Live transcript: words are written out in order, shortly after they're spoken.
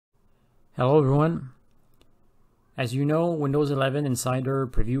Hello everyone. As you know, Windows 11 Insider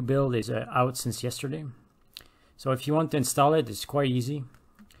Preview build is out since yesterday. So if you want to install it, it's quite easy.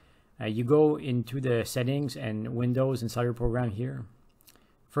 You go into the settings and Windows Insider program here.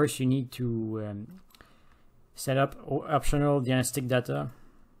 First you need to set up optional diagnostic data.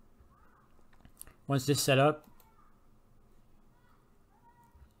 Once this is set up,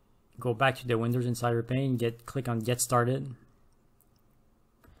 go back to the Windows Insider pane, click on Get Started,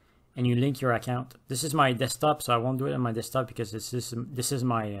 and you link your account. This is my desktop, so I won't do it on my desktop because this is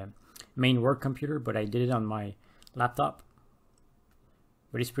my main work computer, but I did it on my laptop.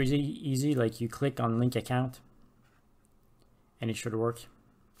 But it's pretty easy. Like, you click on link account and it should work.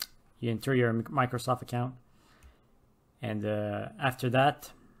 You enter your Microsoft account, and after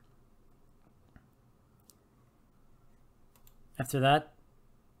that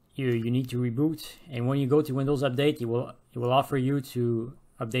you need to reboot, and when you go to Windows Update, it will offer you to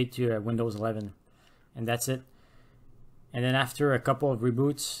update to Windows 11, and that's it. And then after a couple of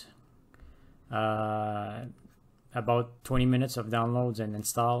reboots, about 20 minutes of downloads and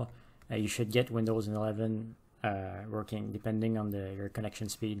install, you should get Windows 11 working, depending on your connection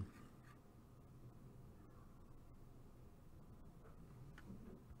speed.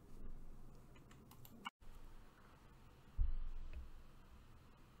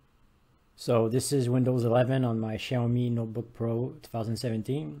 So this is Windows 11 on my XiaoMi Notebookpro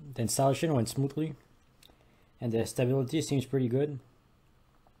 2017. The installation went smoothly, and the stability seems pretty good.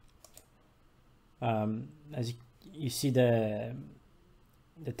 As you see, the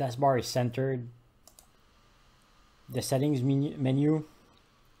taskbar is centered. The settings menu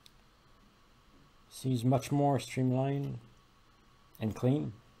seems much more streamlined and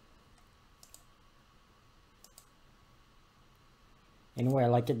clean. Anyway, I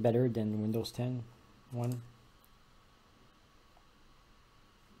like it better than Windows 10 one.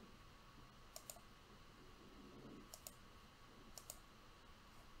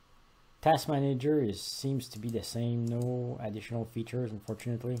 Task Manager seems to be the same, no additional features,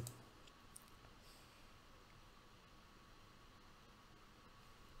 unfortunately.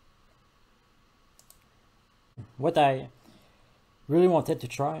 What I really wanted to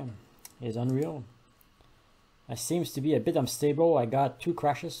try is Unreal. It seems to be a bit unstable. I got 2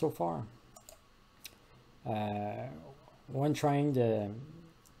 crashes so far. One trying the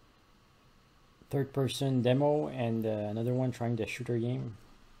third-person demo, and another one trying the shooter game.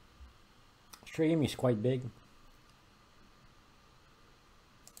 Shooter game is quite big.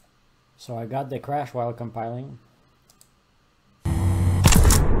 So I got the crash while compiling. It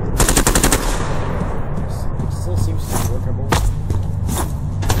still seems to be workable.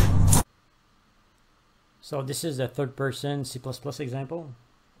 So this is a third-person C++ example.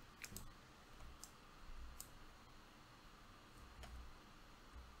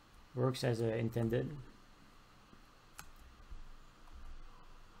 Works as intended.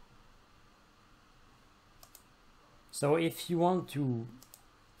 So if you want to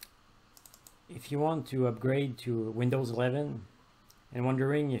upgrade to Windows 11 and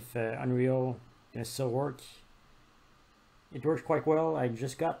wondering if Unreal can still work, it works quite well. I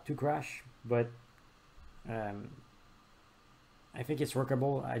just got 2 crash, but I think it's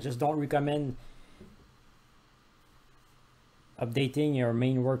workable. I just don't recommend updating your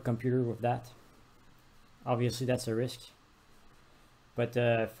main work computer with that. Obviously that's a risk, but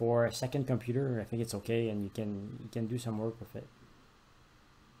for a second computer, I think it's okay, and you can do some work with it.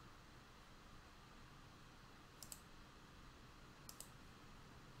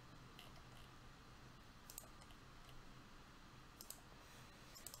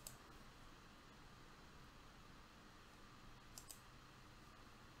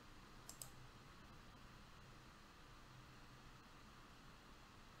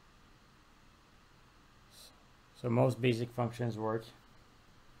 So most basic functions work.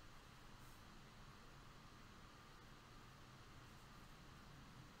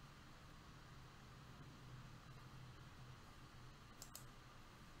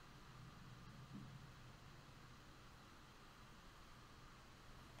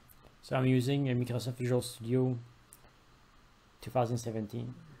 So I'm using a Microsoft Visual Studio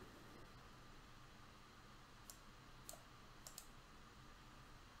 2017.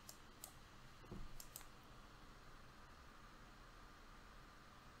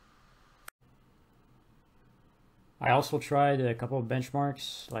 I also tried a couple of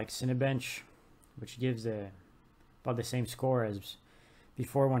benchmarks like Cinebench, which gives about the same score as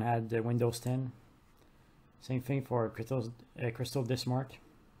before when I had Windows 10. Same thing for Crystal Disk Mark.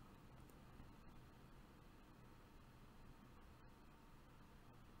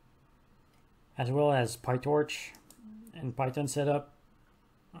 as well as Pytorch and Python setup.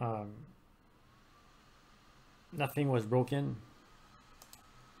 nothing was broken.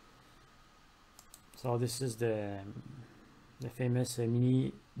 So this is the famous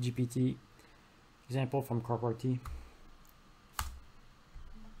mini GPT example from Corporate.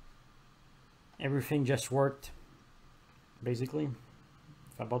 Everything just worked basically,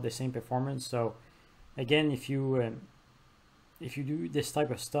 about the same performance. So again, if you do this type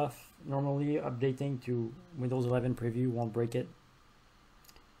of stuff, normally updating to Windows 11 preview won't break it.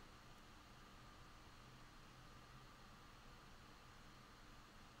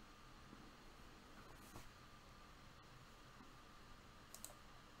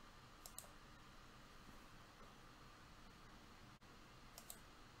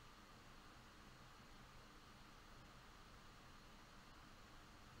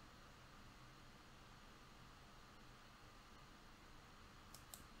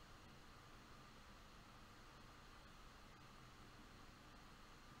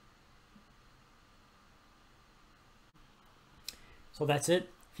 So that's it.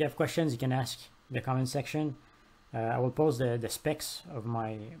 If you have questions, you can ask in the comment section. I will post the specs of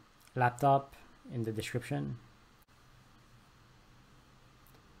my laptop in the description.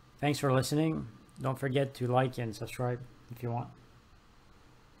 Thanks for listening. Don't forget to like and subscribe if you want.